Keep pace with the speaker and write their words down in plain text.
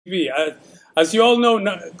As you all know,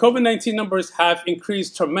 COVID-19 numbers have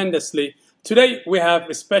increased tremendously. Today, we have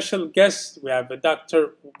a special guest. We have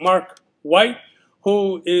Dr. Mark White,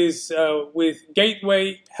 who is with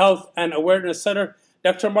Gateway Health and Awareness Center.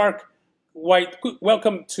 Dr. Mark White,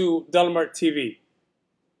 welcome to Delmar TV.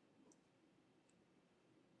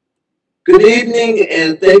 Good evening,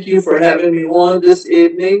 and thank you for having me on this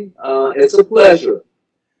evening. It's a pleasure.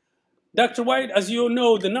 Dr. White, as you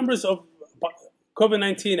know, the numbers of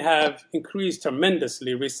COVID-19 have increased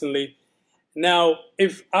tremendously recently. Now,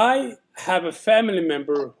 if I have a family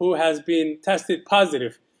member who has been tested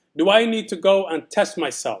positive, do I need to go and test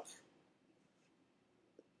myself?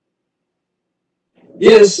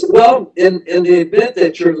 Yes, well, in the event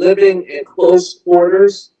that you're living in close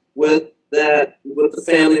quarters with the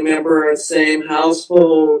family member, same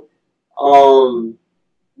household,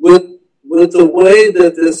 with the way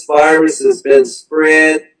that this virus has been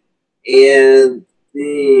spread and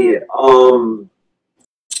the all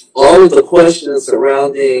of the questions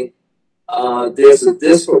surrounding there's a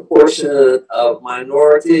disproportion of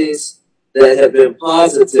minorities that have been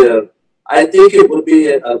positive. I think it would be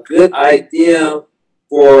a good idea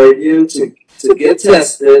for you to get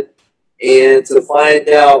tested and to find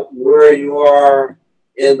out where you are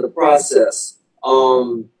in the process.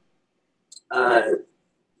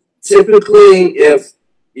 Typically,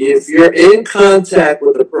 if you're in contact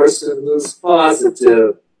with a person who's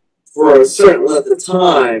positive for a certain length of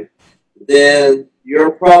time, then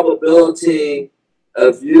your probability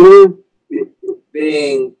of you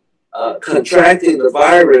being contracting the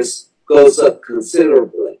virus goes up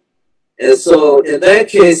considerably. And so, in that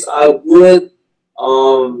case, I would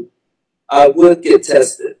get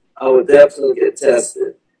tested. I would definitely get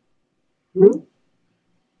tested. And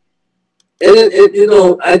you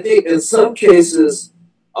know, I think in some cases,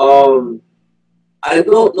 I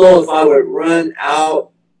don't know if I would run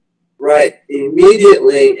out right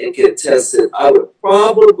immediately and get tested. I would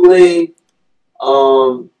probably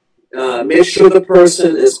make sure the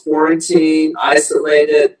person is quarantined,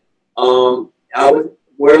 isolated. I would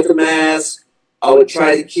wear the mask. I would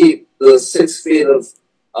try to keep the 6 feet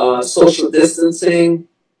of social distancing,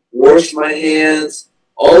 wash my hands,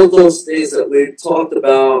 all of those things that we've talked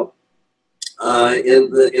about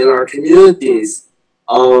in our communities.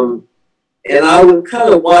 And I would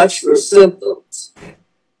kind of watch for symptoms.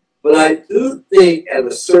 But I do think at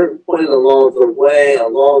a certain point along the way,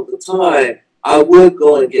 along the time, I would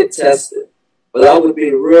go and get tested. But I would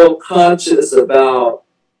be real conscious about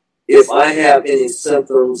if I have any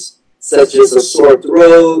symptoms such as a sore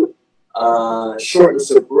throat,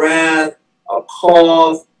 shortness of breath, a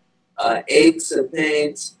cough, aches and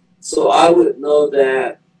pains. So I would know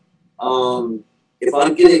that if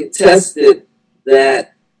I'm getting tested,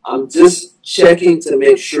 that I'm just checking to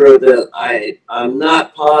make sure that I'm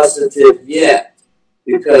not positive yet.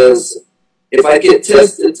 Because if I get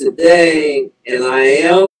tested today and I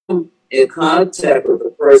am in contact with a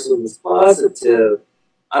person who's positive,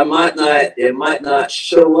 it might not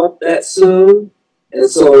show up that soon. And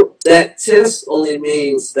so that test only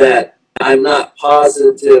means that I'm not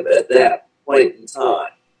positive at that point in time.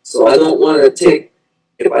 So I don't want to take,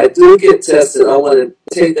 if I do get tested, I want to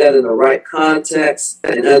take that in the right context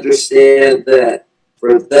and understand that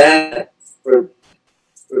for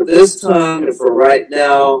this time and for right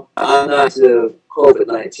now, I'm not the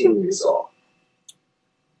COVID-19 result.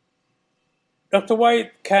 Dr.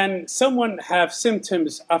 White, can someone have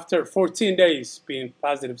symptoms after 14 days being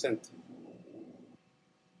positive symptoms?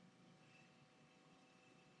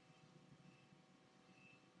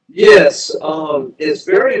 Yes, it's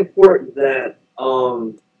very important that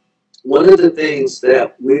one of the things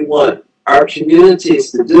that we want our communities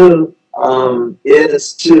to do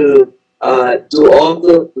is to do all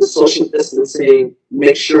the social distancing,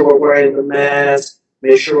 make sure we're wearing the mask,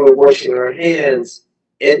 make sure we're washing our hands,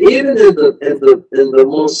 and even in the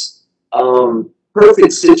most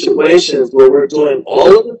perfect situations where we're doing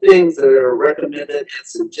all of the things that are recommended and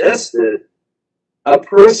suggested, a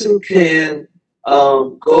person can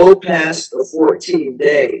go past the 14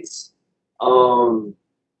 days.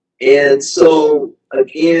 And so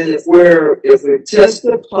again, if we're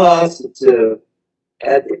tested positive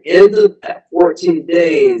at the end of that 14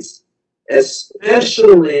 days,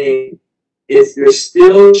 especially if you're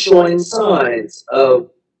still showing signs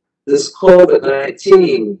of this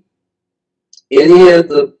COVID-19, any of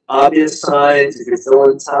the obvious signs, if you're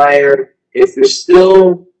feeling tired, if you're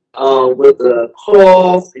still with a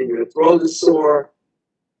cough and your throat is sore,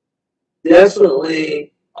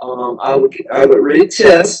 definitely I would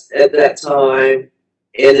retest at that time.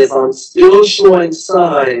 And if I'm still showing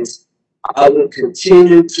signs, I would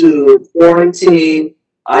continue to quarantine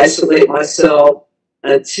isolate myself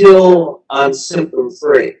until I'm symptom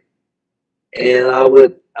free. And I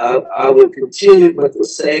would continue with the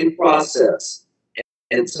same process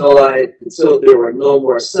until there were no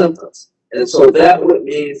more symptoms. And so that would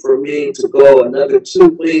mean for me to go another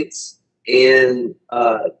 2 weeks in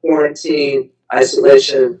quarantine,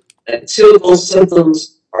 isolation, until those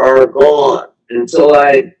symptoms are gone, until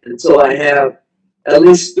I have at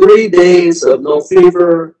least 3 days of no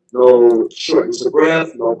fever, no shortness of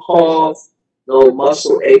breath, no cough, no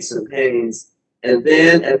muscle aches and pains. And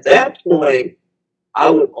then at that point, I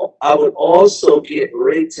would also get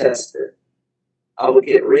retested. I would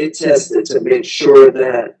get retested to make sure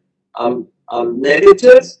that I'm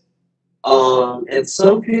negative. And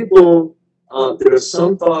some people, there are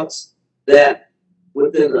some thoughts that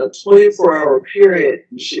within a 24-hour period,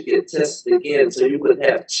 you should get tested again. So you would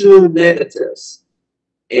have 2 negatives.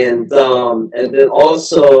 And then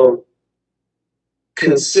also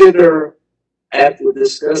consider, after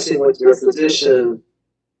discussing with your physician,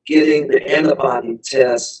 getting the antibody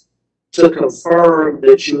test to confirm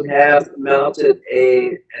that you have mounted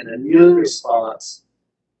an immune response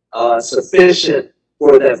sufficient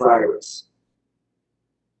for that virus.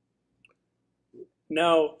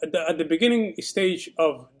 Now, at the beginning stage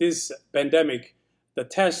of this pandemic, the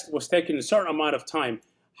test was taking a certain amount of time.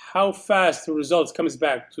 How fast the results comes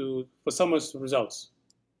back for someone's results?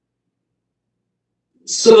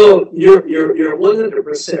 So you're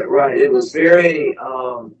 100% right. It was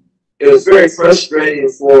very frustrating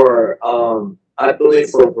for I believe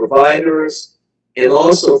for providers and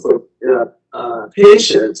also for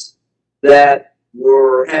patients that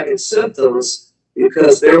were having symptoms,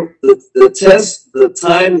 because the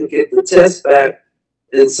time to get the test back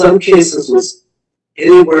in some cases was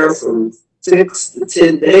anywhere from 6 to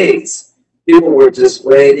 10 days. People were just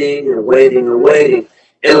waiting and waiting and waiting.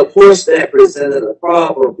 And of course that presented a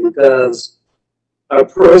problem because a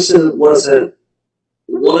person wasn't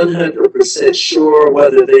 100% sure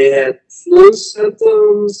whether they had flu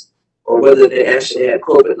symptoms or whether they actually had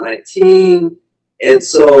COVID-19. And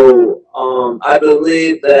so I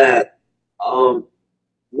believe that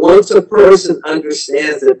once a person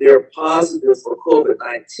understands that they're positive for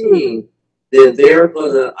COVID-19, then they're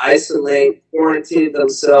going to isolate, quarantine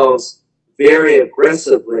themselves very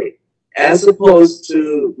aggressively, as opposed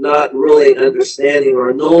to not really understanding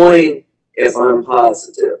or knowing if I'm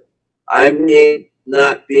positive. I may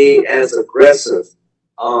not be as aggressive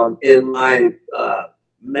in my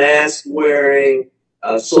mask wearing,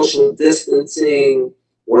 social distancing,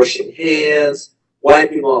 washing hands,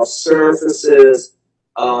 wiping off surfaces,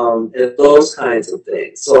 and those kinds of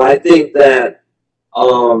things. So I think that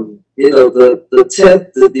the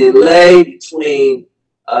delay between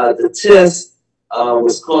the test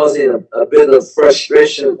was causing a bit of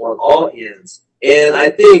frustration on all ends. And I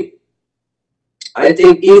think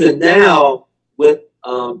even now with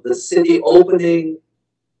the city opening,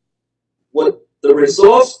 what the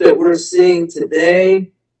results that we're seeing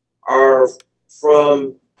today are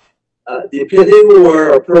from depending on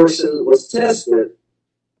where a person was tested.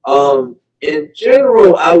 In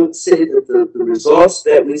general, I would say that the results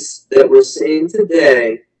that we're seeing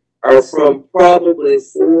today are from probably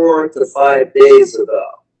 4 to 5 days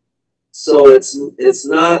ago. So it's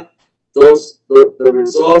not the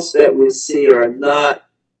results that we see are not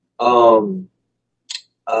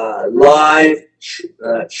live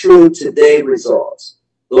true today results.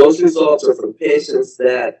 Those results are from patients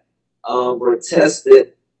that were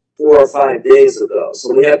tested 4 or 5 days ago.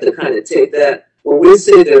 So we have to kind of take that. When we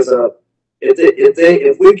say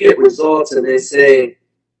if we get results and they say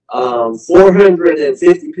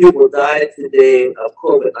 450 people died today of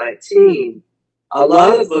COVID-19, a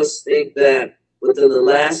lot of us think that within the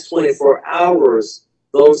last 24 hours,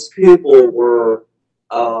 those people were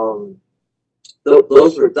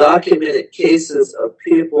those were documented cases of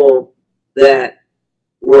people that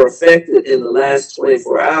were affected in the last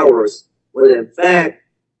 24 hours, when in fact,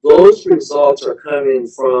 those results are coming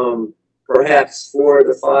from perhaps 4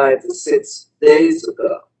 to 5 to 6 days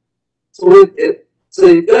ago. So so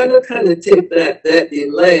you got to kind of take that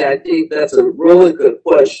delay. I think that's a really good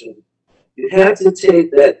question. You have to take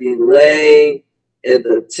that delay in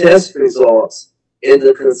the test results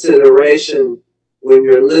into consideration when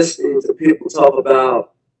you're listening to people talk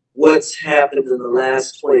about what's happened in the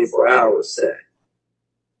last 24 hours, say.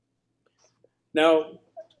 Now,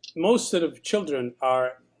 most of the children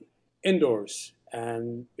are indoors,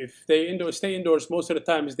 and if they stay indoors, most of the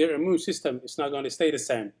time, their immune system is not going to stay the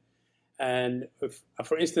same. And if,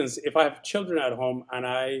 for instance, if I have children at home and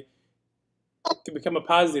I become a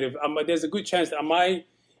positive, there's a good chance that I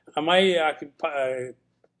could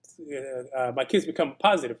my kids become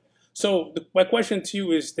positive. So my question to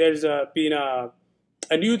you is: there's been a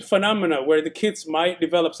new phenomena where the kids might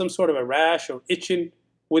develop some sort of a rash or itching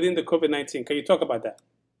within the COVID-19. Can you talk about that?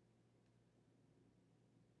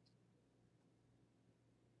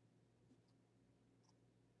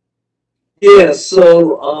 Yeah,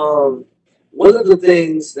 so one of the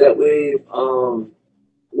things that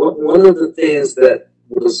one of the things that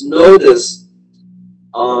was noticed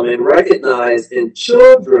and recognized in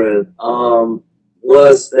children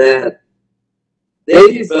was that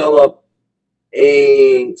they develop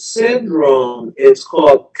a syndrome. It's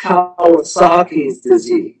called Kawasaki's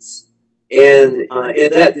disease. And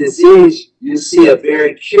in that disease, you see a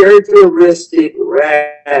very characteristic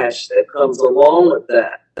rash that comes along with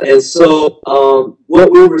that. And so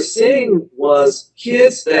what we were seeing was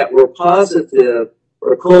kids that were positive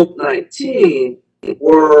for COVID-19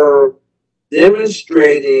 were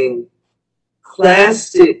demonstrating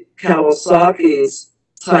classic Kawasaki's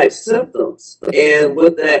type symptoms. And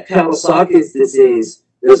with that Kawasaki's disease,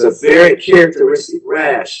 there's a very characteristic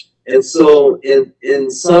rash. And so in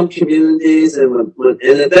some communities, and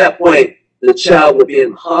at that point, the child would be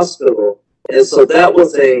in the hospital. And so that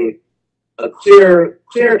was a clear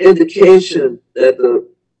indication that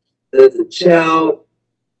the child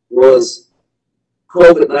was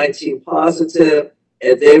COVID-19 positive,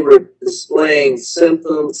 and they were displaying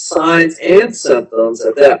symptoms, signs and symptoms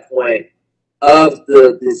at that point of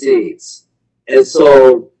the disease. And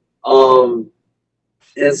so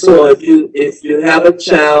if you have a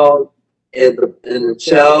child and the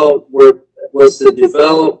child was to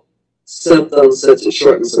develop symptoms such as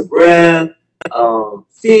shortness of breath,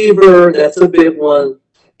 fever, that's a big one,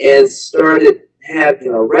 and started having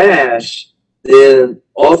a rash, then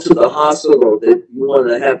off to the hospital. That you want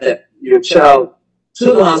to have your child to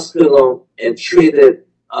the hospital and treated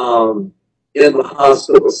in the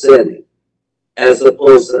hospital setting as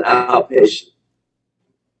opposed to outpatient.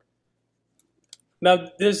 Now,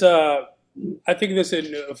 I think there's a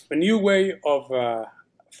new way of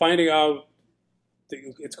finding out.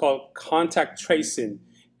 It's called contact tracing.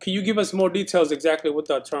 Can you give us more details exactly what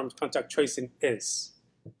the term contact tracing is?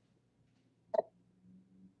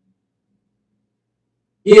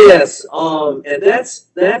 Yes, and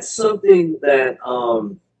that's something that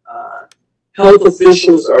health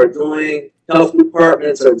officials are doing, health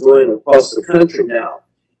departments are doing across the country now,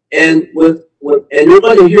 and and you're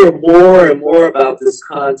going to hear more and more about this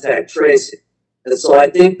contact tracing. And so I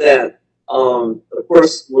think that, of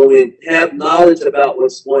course, when we have knowledge about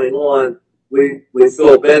what's going on, we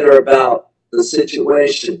feel better about the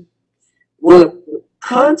situation. When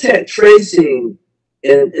contact tracing,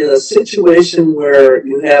 in a situation where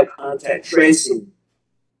you have contact tracing,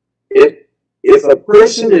 if a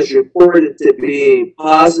person is reported to be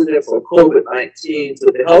positive for COVID-19 to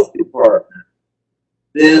the health department,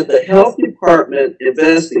 then the health department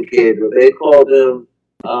investigator, they call them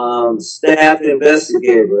staff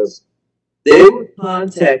investigators, they would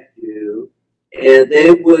contact you and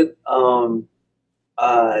they would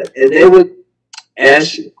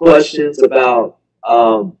ask you questions about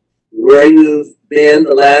where you've been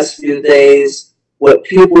the last few days, what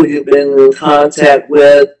people you've been in contact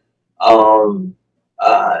with, all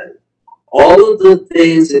of the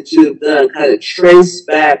things that you've done, kind of trace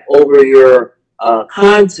back over your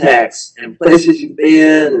contacts and places you've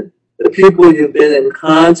been, and the people you've been in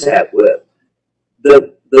contact with.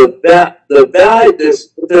 The value,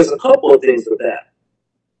 there's a couple of things with that.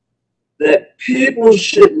 That people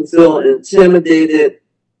shouldn't feel intimidated,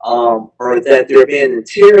 or that they're being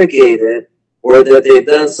interrogated, or that they've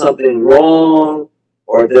done something wrong,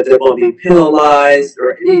 or that they're going to be penalized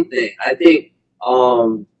or anything. I think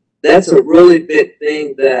that's a really big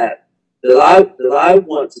thing that I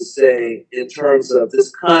want to say in terms of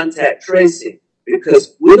this contact tracing,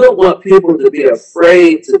 because we don't want people to be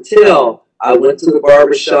afraid to tell. I went to the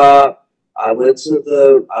barbershop. I went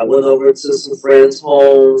over to some friends'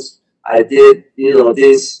 homes. I did,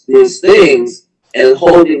 these things, and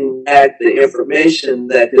holding back the information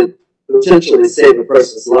that could potentially save a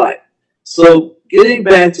person's life. So getting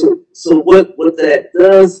back to, what that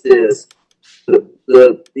does is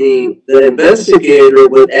the investigator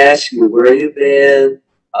would ask you where you've been,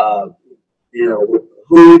 who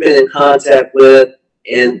you've been in contact with,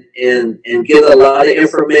 and get a lot of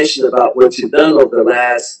information about what you've done over the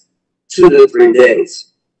last 2 to 3 days.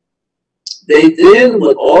 They then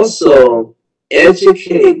would also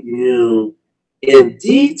educate you in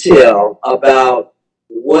detail about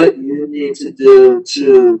what you need to do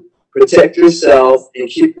to protect yourself and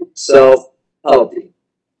keep yourself healthy.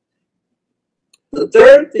 The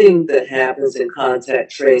third thing that happens in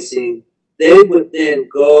contact tracing, they would then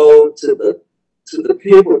go to the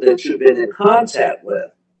people that you've been in contact with.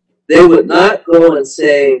 They would not go and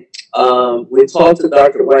say, we talked to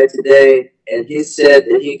Dr. White today, and he said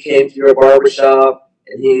that he came to your barbershop,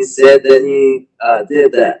 and he said that he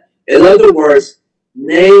did that. In other words,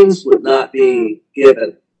 names would not be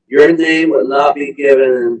given. Your name would not be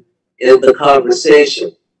given in the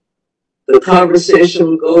conversation. The conversation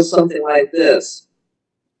would go something like this.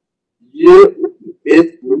 You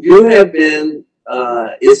have been,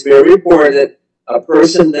 it's been reported, a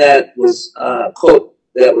person that was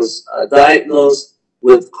diagnosed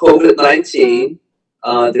with COVID-19,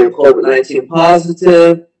 they're COVID-19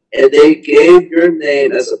 positive, and they gave your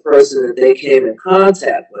name as a person that they came in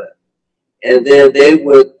contact with. And then they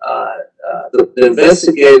would, the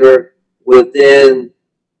investigator would then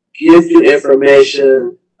give you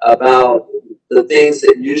information about the things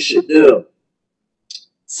that you should do,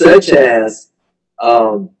 such as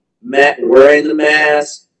wearing the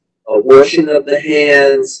mask, washing of the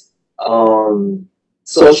hands,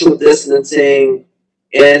 social distancing,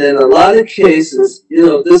 and in a lot of cases, you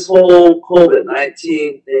know, this whole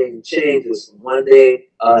COVID-19 thing changes from one day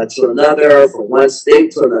to another, from one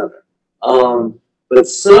state to another. But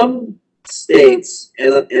some states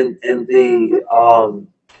and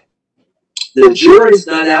the jury's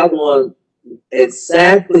not out on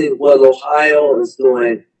exactly what Ohio is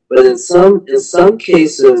doing, but in some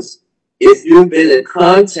cases, if you've been in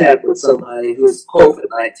contact with somebody who's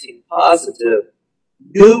COVID-19 positive,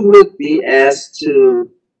 you would be asked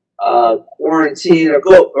to quarantine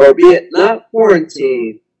or be not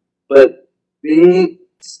quarantine, but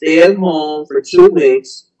stay at home for 2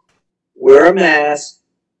 weeks, wear a mask,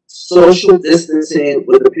 social distancing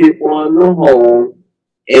with the people in the home,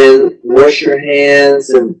 and wash your hands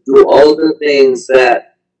and do all of the things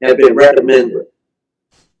that have been recommended.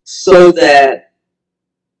 So that,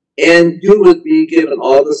 and you would be given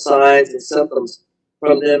all the signs and symptoms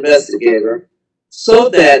from the investigator, so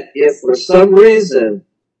that if for some reason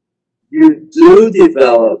you do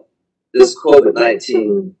develop this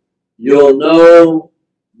COVID-19, you'll know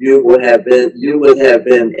you would have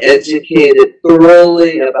been educated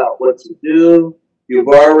thoroughly about what to do. You've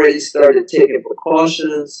already started taking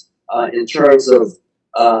precautions in terms of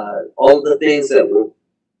all the things that will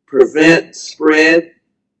prevent spread.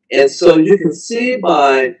 And so you can see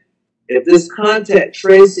if this contact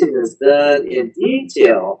tracing is done in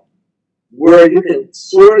detail, where you can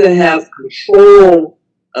sort of have control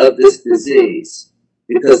of this disease.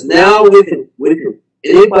 Because now we can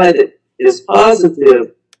anybody that is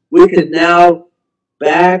positive, we can now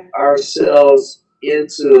back ourselves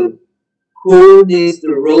into who needs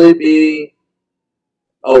to really be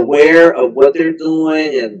aware of what they're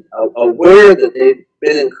doing and aware that they've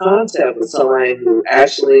been in contact with somebody who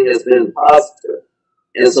actually has been positive.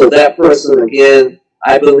 And so that person, again,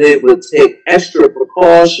 I believe would take extra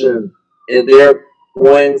precaution in their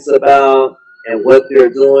goings about and what they're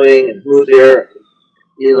doing and who they're,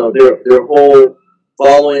 you know, their whole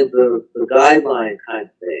following the guideline kind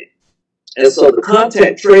of thing. And so the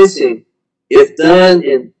contact tracing, if done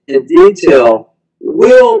in detail,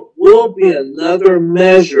 will be another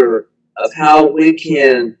measure of how we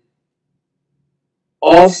can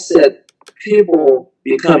offset people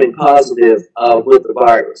becoming positive with the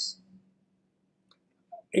virus.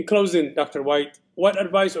 In closing, Dr. White, what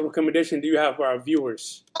advice or recommendation do you have for our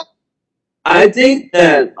viewers? I think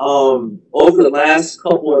that over the last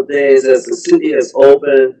couple of days, as the city has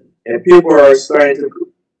opened and people are starting to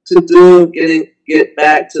get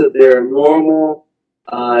back to their normal,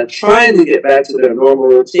 trying to get back to their normal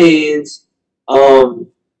routines,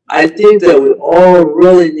 I think that we all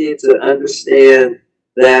really need to understand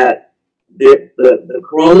that the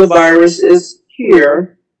coronavirus is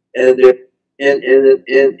here, and you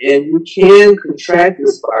can contract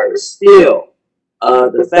this virus still.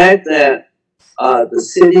 The fact that the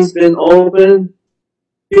city's been open,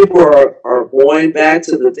 people are going back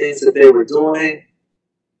to the things that they were doing.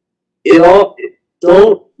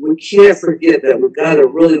 We can't forget that we've got to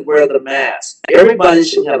really wear the mask. Everybody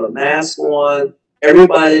should have a mask on.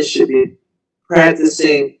 Everybody should be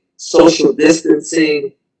practicing social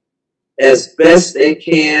distancing as best they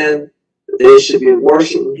can. They should be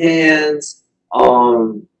washing hands.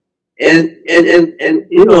 And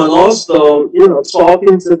you know, and also, you know,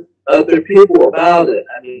 talking to other people about it.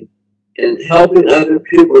 I mean, and helping other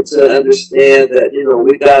people to understand that, you know,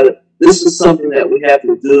 this is something that we have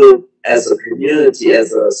to do as a community,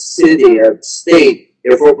 as a city, as a state,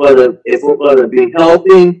 if we're gonna be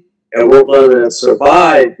healthy and we're gonna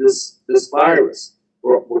survive this virus.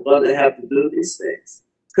 We're gonna have to do these things.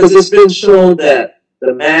 Because it's been shown that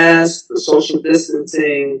the mask, the social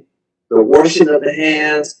distancing, the washing of the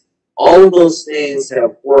hands, all of those things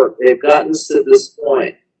have worked. They've gotten us to this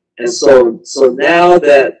point. And so now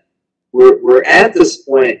that we're at this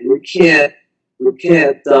point, we can't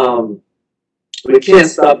stop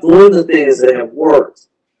doing the things that have worked.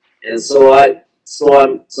 And so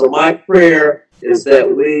my prayer is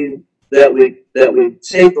that we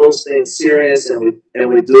take those things serious and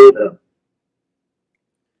we do them.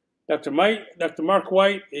 Dr. Mark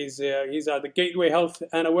White he's at the Gateway Health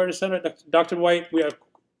and Awareness Center. Dr. White, we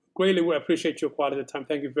greatly appreciate your quality time.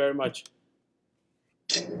 Thank you very much.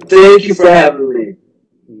 Thank you for having me.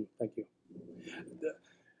 Thank you.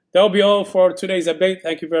 That'll be all for today's update.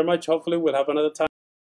 Thank you very much. Hopefully we'll have another time.